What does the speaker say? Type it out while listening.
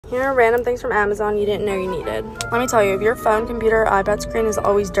Here are random things from Amazon you didn't know you needed. Let me tell you, if your phone, computer, iPad screen is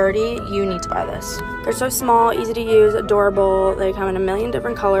always dirty, you need to buy this. They're so small, easy to use, adorable. They come in a million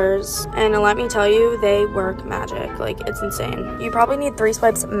different colors. And let me tell you, they work magic. Like, it's insane. You probably need 3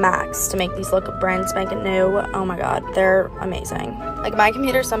 swipes max to make these look brand spanking new. Oh my god, they're amazing. Like, my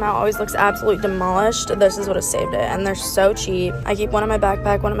computer somehow always looks absolutely demolished. This is what has saved it. And they're so cheap. I keep one in my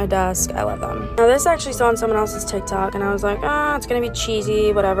backpack, one at my desk. I love them. Now, this I actually saw on someone else's TikTok, and I was like, it's gonna be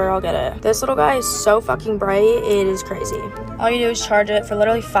cheesy, whatever, I'll get it. This little guy is so fucking bright, it is crazy. All you do is charge it for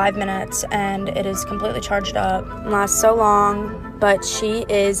literally 5 minutes, and it is completely charged up. It lasts so long, but she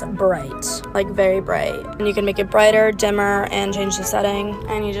is bright, like very bright. And you can make it brighter, dimmer, and change the setting,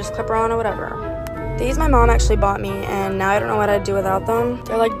 and you just clip her on or whatever. These my mom actually bought me, and now I don't know what I'd do without them.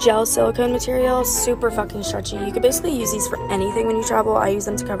 They're like gel silicone material, super fucking stretchy. You could basically use these for anything when you travel. I use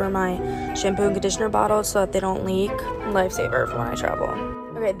them to cover my shampoo and conditioner bottles so that they don't leak. Lifesaver for when I travel.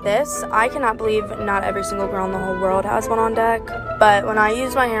 Okay, this, I cannot believe not every single girl in the whole world has one on deck. But when I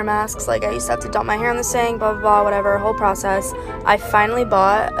use my hair masks, like I used to have to dump my hair in the sink, blah, blah, blah, whatever, whole process. I finally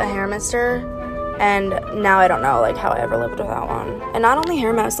bought a hair mister. And now I don't know, like, how I ever lived without one. And not only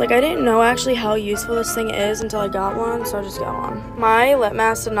hair masks, like, I didn't know actually how useful this thing is until I got one, so I just got one. My lip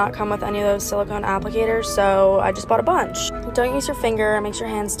mask did not come with any of those silicone applicators, so I just bought a bunch. Don't use your finger, it makes your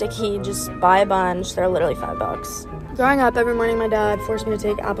hands sticky, just buy a bunch. They're literally $5. Growing up, every morning my dad forced me to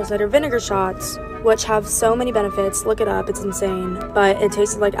take apple cider vinegar shots, which have so many benefits. Look it up, it's insane. But it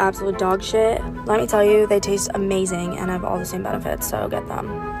tasted like absolute dog shit. Let me tell you, they taste amazing and have all the same benefits, so get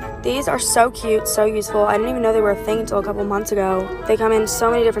them. These are so cute, so useful. I didn't even know they were a thing until a couple months ago. They come in so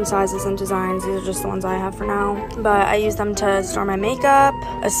many different sizes and designs. These are just the ones I have for now. But I use them to store my makeup,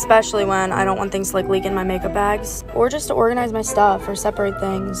 especially when I don't want things to like leak in my makeup bags, or just to organize my stuff or separate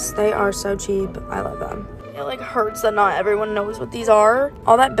things. They are so cheap. I love them. It like hurts that not everyone knows what these are.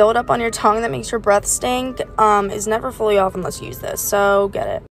 All that buildup on your tongue that makes your breath stink is never fully off unless you use this, so get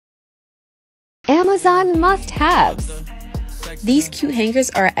it. Amazon must-haves. These cute hangers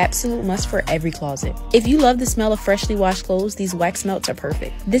are an absolute must for every closet. If you love the smell of freshly washed clothes, these wax melts are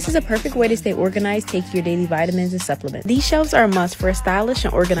perfect. This is a perfect way to stay organized, take your daily vitamins and supplements. These shelves are a must for a stylish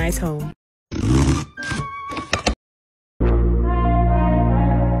and organized home.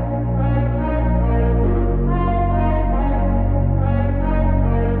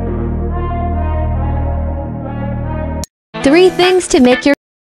 Three things to make your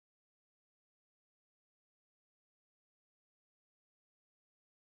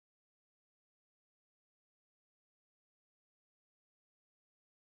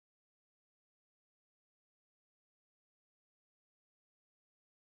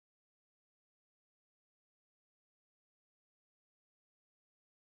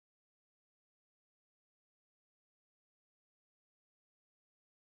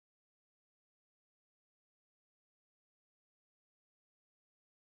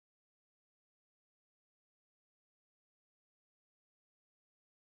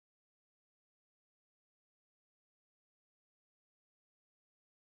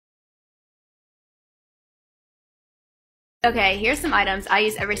Okay, here's some items I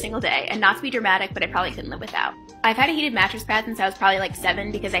use every single day, and not to be dramatic, but I probably couldn't live without. I've had a heated mattress pad since I was probably like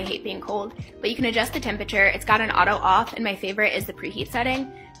 7 because I hate being cold, but you can adjust the temperature. It's got an auto off, and my favorite is the preheat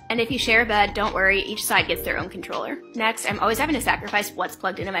setting. And if you share a bed, don't worry, each side gets their own controller. Next, I'm always having to sacrifice what's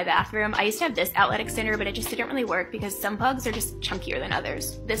plugged into my bathroom. I used to have this outlet extender, but it just didn't really work because some plugs are just chunkier than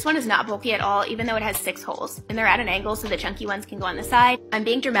others. This one is not bulky at all, even though it has 6 holes, and they're at an angle so the chunky ones can go on the side. I'm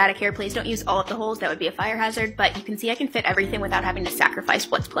being dramatic here, please don't use all of the holes, that would be a fire hazard, but you can see I can fit everything without having to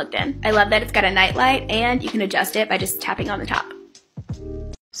sacrifice what's plugged in. I love that it's got a night light, and you can adjust it by just tapping on the top.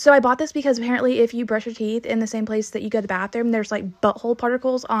 So I bought this because apparently if you brush your teeth in the same place that you go to the bathroom, there's like butthole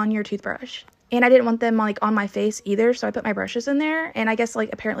particles on your toothbrush. And I didn't want them like on my face either, so I put my brushes in there. And I guess like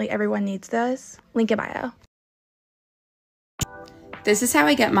apparently everyone needs this. Link in bio. This is how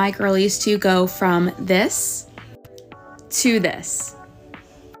I get my girlies to go from this to this.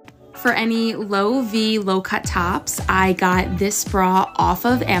 For any low V, low cut tops, I got this bra off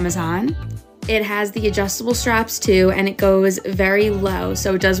of Amazon. It has the adjustable straps too, and it goes very low,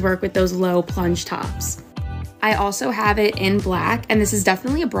 so it does work with those low plunge tops. I also have it in black, and this is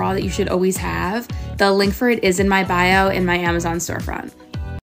definitely a bra that you should always have. The link for it is in my bio in my Amazon storefront.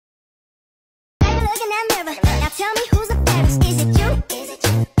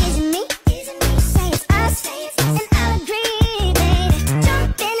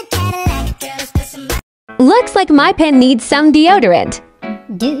 Looks like my pen needs some deodorant.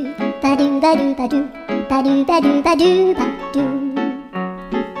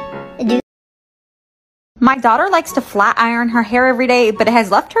 My daughter likes to flat iron her hair every day, but it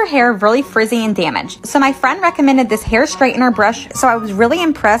has left her hair really frizzy and damaged. So my friend recommended this hair straightener brush, so I was really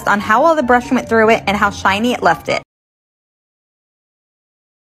impressed on how well the brush went through it and how shiny it left it.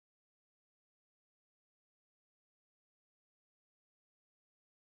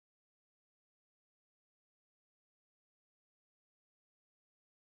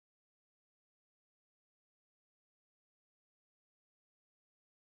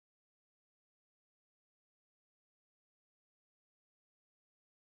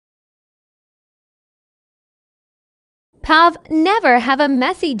 Pav, never have a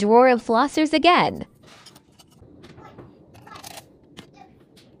messy drawer of flossers again.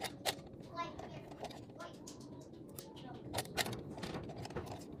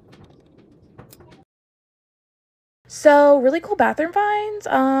 So really cool bathroom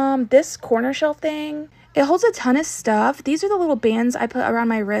finds. This corner shelf thing, it holds a ton of stuff. These are the little bands I put around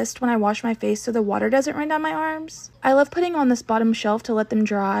my wrist when I wash my face so the water doesn't run down my arms. I love putting on this bottom shelf to let them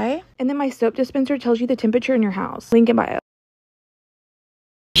dry. And then my soap dispenser tells you the temperature in your house. Link in bio.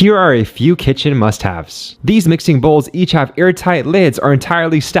 Here are a few kitchen must-haves. These mixing bowls each have airtight lids, are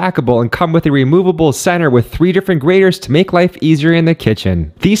entirely stackable, and come with a removable center with 3 different graters to make life easier in the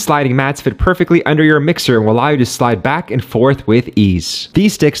kitchen. These sliding mats fit perfectly under your mixer and will allow you to slide back and forth with ease.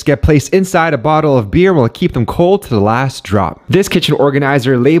 These sticks get placed inside a bottle of beer and will keep them cold to the last drop. This kitchen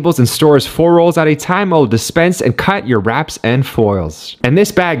organizer labels and stores 4 rolls at a time and will dispense and cut your wraps and foils. And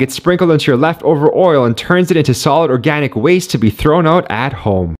this bag gets sprinkled into your leftover oil and turns it into solid organic waste to be thrown out at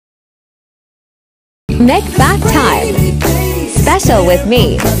home. Make back time special with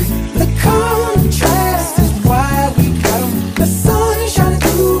me. The contrast is why we got 'em. The sun is shining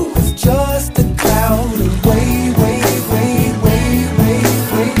through, it's just a cloud away,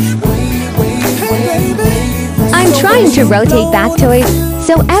 I'm trying to rotate bath toys,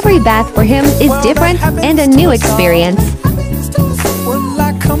 so every bath for him is different and a new experience. Well,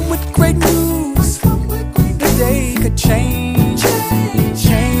 I come with great news. The day could change.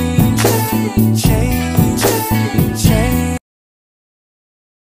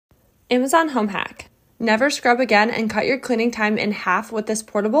 Amazon home hack. Never scrub again and cut your cleaning time in half with this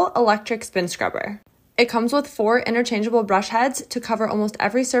portable electric spin scrubber. It comes with 4 interchangeable brush heads to cover almost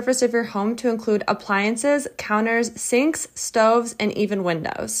every surface of your home to include appliances, counters, sinks, stoves, and even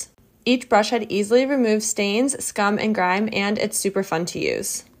windows. Each brush head easily removes stains, scum, and grime, and it's super fun to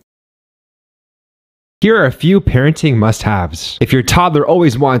use. Here are a few parenting must-haves. If your toddler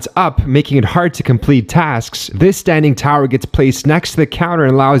always wants up, making it hard to complete tasks, this standing tower gets placed next to the counter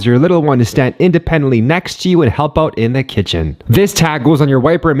and allows your little one to stand independently next to you and help out in the kitchen. This tag goes on your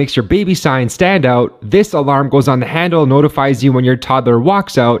wiper and makes your baby sign stand out. This alarm goes on the handle and notifies you when your toddler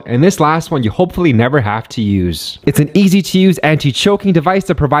walks out, and this last one you hopefully never have to use. It's an easy-to-use anti-choking device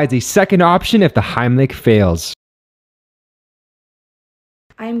that provides a second option if the Heimlich fails.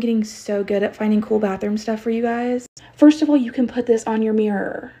 I'm getting so good at finding cool bathroom stuff for you guys. First of all, you can put this on your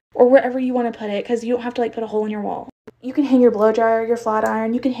mirror or wherever you want to put it because you don't have to like put a hole in your wall. You can hang your blow dryer, your flat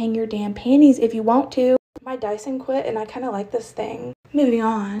iron, you can hang your damn panties if you want to. My Dyson quit and I kind of like this thing. Moving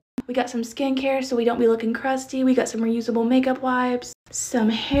on. We got some skincare so we don't be looking crusty. We got some reusable makeup wipes, some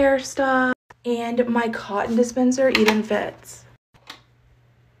hair stuff, and my cotton dispenser even fits.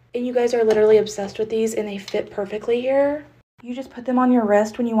 And you guys are literally obsessed with these and they fit perfectly here. You just put them on your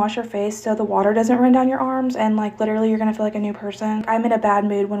wrist when you wash your face so the water doesn't run down your arms and like literally you're gonna feel like a new person. I'm in a bad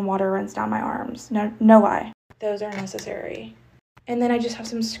mood when water runs down my arms. No lie. Those are necessary. And then I just have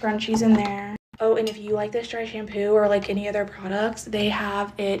some scrunchies in there. Oh, and if you like this dry shampoo or like any other products, they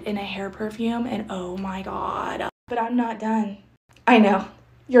have it in a hair perfume and oh my god. But I'm not done. I know.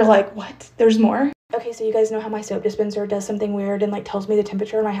 You're like, what? There's more? Okay, so you guys know how my soap dispenser does something weird and like tells me the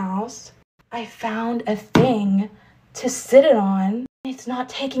temperature of my house? I found a thing to sit it on. It's not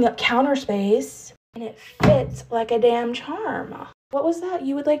taking up counter space and it fits like a damn charm. What was that?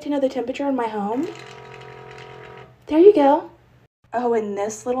 You would like to know the temperature in my home? There you go. Oh, and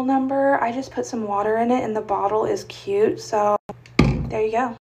this little number, I just put some water in it and the bottle is cute, so there you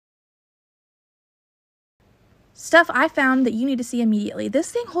go. Stuff I found that you need to see immediately. This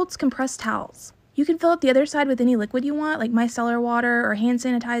thing holds compressed towels. You can fill up the other side with any liquid you want, like micellar water or hand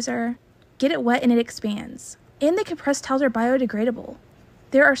sanitizer. Get it wet and it expands. And the compressed towels are biodegradable.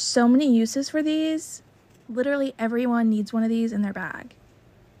 There are so many uses for these. Literally everyone needs one of these in their bag.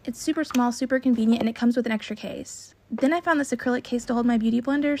 It's super small, super convenient, and it comes with an extra case. Then I found this acrylic case to hold my beauty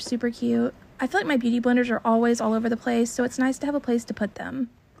blender, super cute. I feel like my beauty blenders are always all over the place, so it's nice to have a place to put them.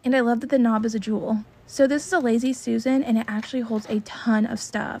 And I love that the knob is a jewel. So this is a Lazy Susan, and it actually holds a ton of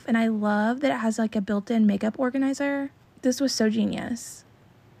stuff. And I love that it has like a built-in makeup organizer. This was so genius.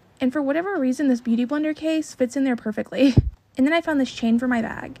 And for whatever reason, this beauty blender case fits in there perfectly. And then I found this chain for my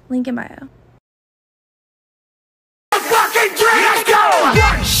bag. Link in bio. Fucking drink! Let's go!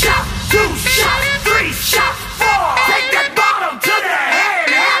 1 shot, 2 shot, 3 shot, 4